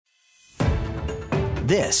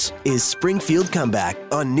This is Springfield Comeback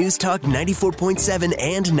on News Talk 94.7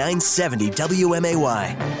 and 970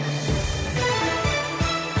 WMAY.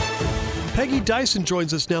 Peggy Dyson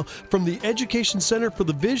joins us now from the Education Center for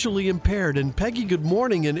the Visually Impaired. And Peggy, good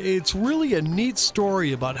morning. And it's really a neat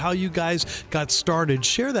story about how you guys got started.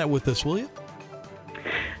 Share that with us, will you?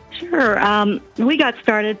 Sure. We got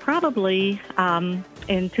started probably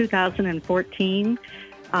in 2014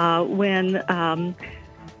 when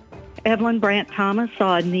Evelyn Brandt Thomas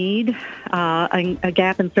saw a need, a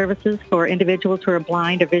gap in services for individuals who are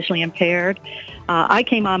blind or visually impaired. I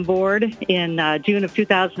came on board in June of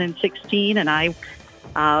 2016, and I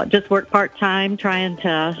just worked part-time trying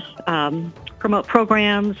to promote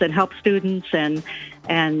programs and help students and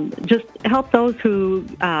just help those who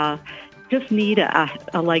just need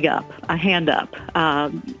a leg up, a hand up,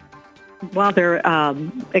 while they're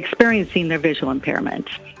experiencing their visual impairment.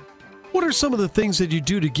 What are some of the things that you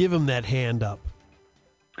do to give them that hand up?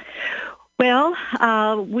 Well,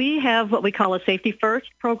 we have what we call a Safety First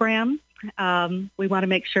program. We want to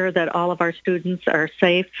make sure that all of our students are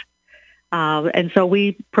safe. And so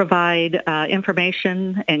we provide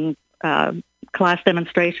information and class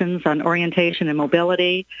demonstrations on orientation and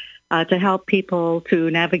mobility to help people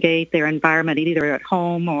to navigate their environment either at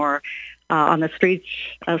home or on the streets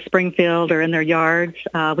of Springfield or in their yards.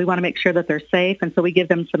 We want to make sure that they're safe, and so we give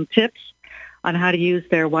them some tips on how to use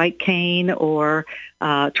their white cane or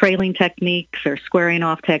trailing techniques or squaring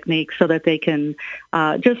off techniques so that they can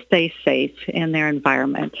just stay safe in their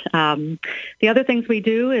environment. The other things we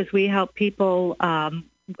do is we help people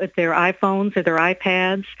with their iPhones or their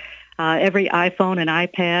iPads. Every iPhone and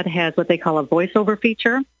iPad has what they call a voiceover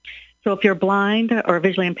feature. So if you're blind or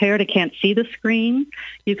visually impaired and can't see the screen,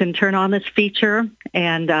 you can turn on this feature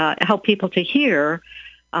and help people to hear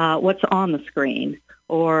what's on the screen,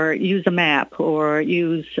 or use a map, or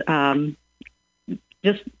just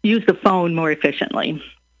use the phone more efficiently.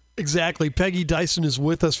 Exactly. Peggy Dyson is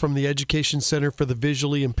with us from the Education Center for the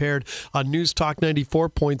Visually Impaired on News Talk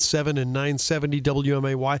 94.7 and 970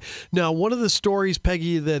 WMAY. Now, one of the stories,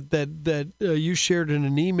 Peggy, that you shared in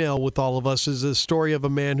an email with all of us is a story of a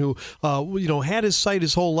man who, had his sight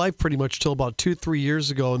his whole life pretty much till about 2-3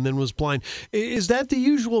 years ago, and then was blind. Is that the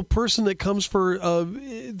usual person that comes for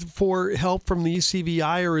help from the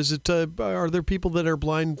ECVI, or is it? Are there people that are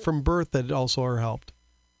blind from birth that also are helped?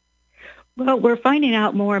 Well, we're finding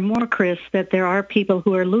out more and more, Chris, that there are people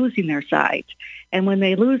who are losing their sight. And when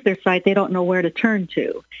they lose their sight, they don't know where to turn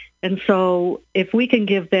to. And so if we can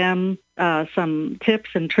give them some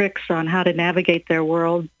tips and tricks on how to navigate their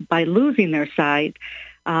world by losing their sight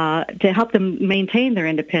to help them maintain their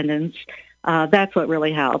independence, that's what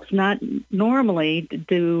really helps. Not normally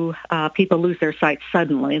do people lose their sight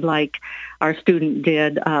suddenly like our student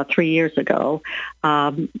did 3 years ago,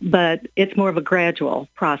 but it's more of a gradual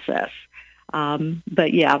process.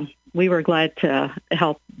 But yeah, we were glad to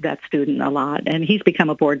help that student a lot, and he's become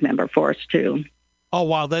a board member for us too. Oh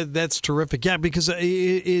wow, that's terrific! Yeah, because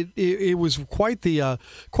it was quite the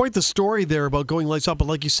story there about going lights out. But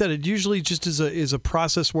like you said, it usually just is a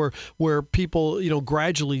process where people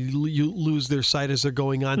gradually lose their sight as they're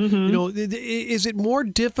going on. Mm-hmm. Is it more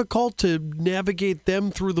difficult to navigate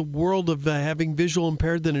them through the world of having visual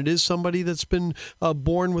impaired than it is somebody that's been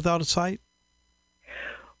born without a sight?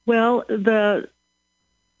 Well, the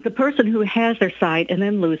person who has their sight and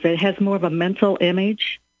then loses it has more of a mental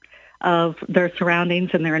image of their surroundings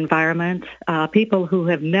and their environment. People who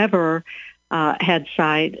have never had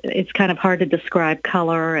sight, it's kind of hard to describe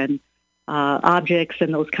color and objects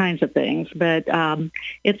and those kinds of things. But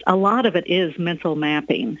it's a lot of it is mental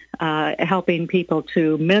mapping, helping people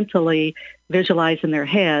to mentally visualize in their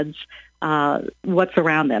heads what's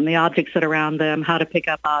around them, the objects that are around them, how to pick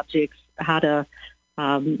up objects, how to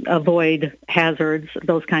avoid hazards,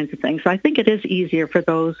 those kinds of things. So I think it is easier for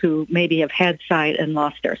those who maybe have had sight and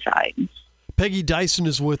lost their sight. Peggy Dyson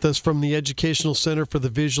is with us from the Educational Center for the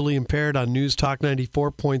Visually Impaired on News Talk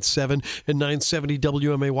 94.7 and 970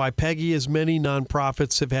 WMAY. Peggy, as many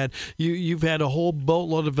nonprofits have had, you've had a whole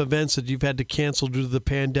boatload of events that you've had to cancel due to the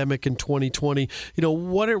pandemic in 2020.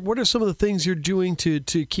 What are some of the things you're doing to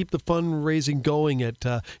keep the fundraising going at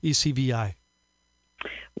ECVI?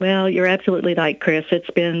 Well, you're absolutely right, Chris. It's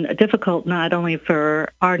been difficult not only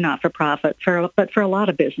for our not-for-profit, but for a lot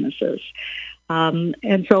of businesses.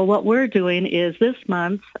 And so what we're doing is this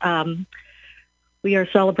month, we are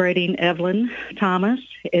celebrating Evelyn Thomas.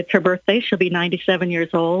 It's her birthday. She'll be 97 years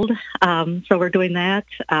old. So we're doing that.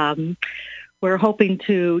 We're hoping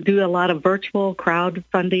to do a lot of virtual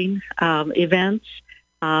crowdfunding events,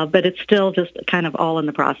 but it's still just kind of all in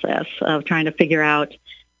the process of trying to figure out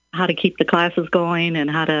how to keep the classes going and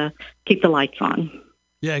how to keep the lights on.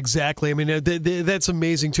 Yeah, exactly. I mean, that's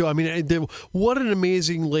amazing too. I mean, what an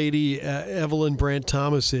amazing lady Evelyn Brandt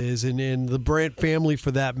Thomas is, and the Brandt family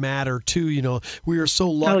for that matter too. You know, we are so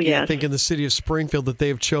lucky, yes. I think, in the city of Springfield that they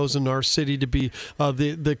have chosen our city to be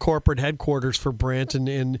the corporate headquarters for Brandt,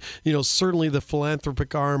 and you know, certainly the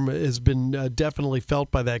philanthropic arm has been definitely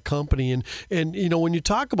felt by that company. And you know, when you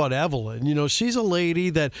talk about Evelyn, you know, she's a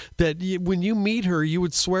lady that when you meet her, you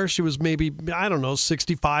would swear she was maybe, I don't know,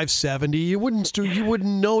 65, 70. You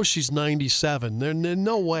wouldn't know she's 97. There's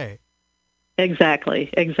no way.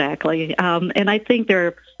 Exactly. And I think there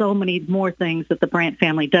are so many more things that the Brandt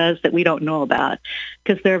family does that we don't know about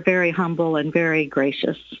because they're very humble and very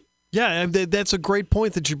gracious. Yeah, and that's a great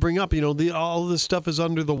point that you bring up. You know, all this stuff is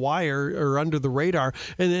under the wire or under the radar,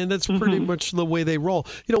 and that's pretty much the way they roll.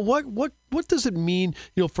 You know, what does it mean,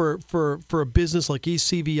 you know, for a business like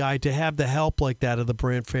ECVI to have the help like that of the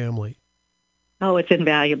Brandt family? Oh, it's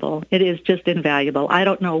invaluable. It is just invaluable. I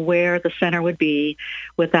don't know where the center would be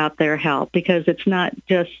without their help because it's not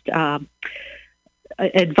just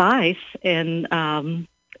advice and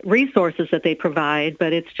resources that they provide,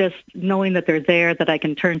 but it's just knowing that they're there, that I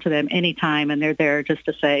can turn to them anytime, and they're there just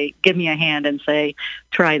to say, give me a hand and say,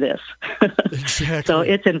 try this. Exactly. So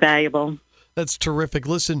it's invaluable. That's terrific.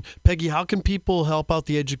 Listen, Peggy, how can people help out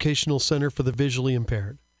the Educational Center for the Visually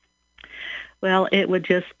Impaired? Well, it would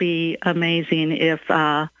just be amazing if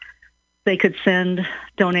they could send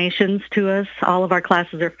donations to us. All of our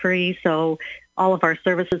classes are free, so all of our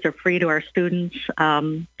services are free to our students.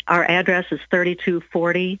 Our address is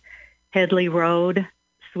 3240 Headley Road,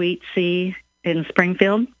 Suite C in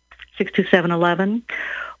Springfield, 62711.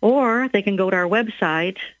 Or they can go to our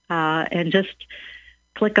website and just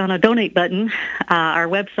click on a donate button. Our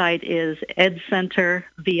website is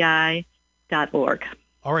edcentervi.org.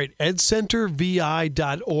 All right,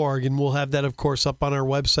 edcentervi.org, and we'll have that, of course, up on our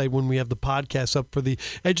website when we have the podcast up for the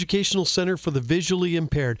Educational Center for the Visually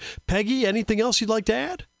Impaired. Peggy, anything else you'd like to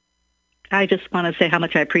add? I just want to say how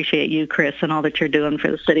much I appreciate you, Chris, and all that you're doing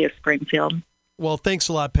for the city of Springfield. Well, thanks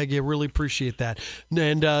a lot, Peggy. I really appreciate that.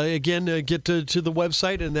 And again, get to the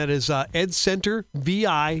website, and that is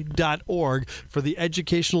edcentervi.org for the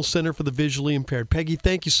Educational Center for the Visually Impaired. Peggy,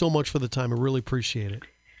 thank you so much for the time. I really appreciate it.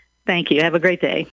 Thank you. Have a great day.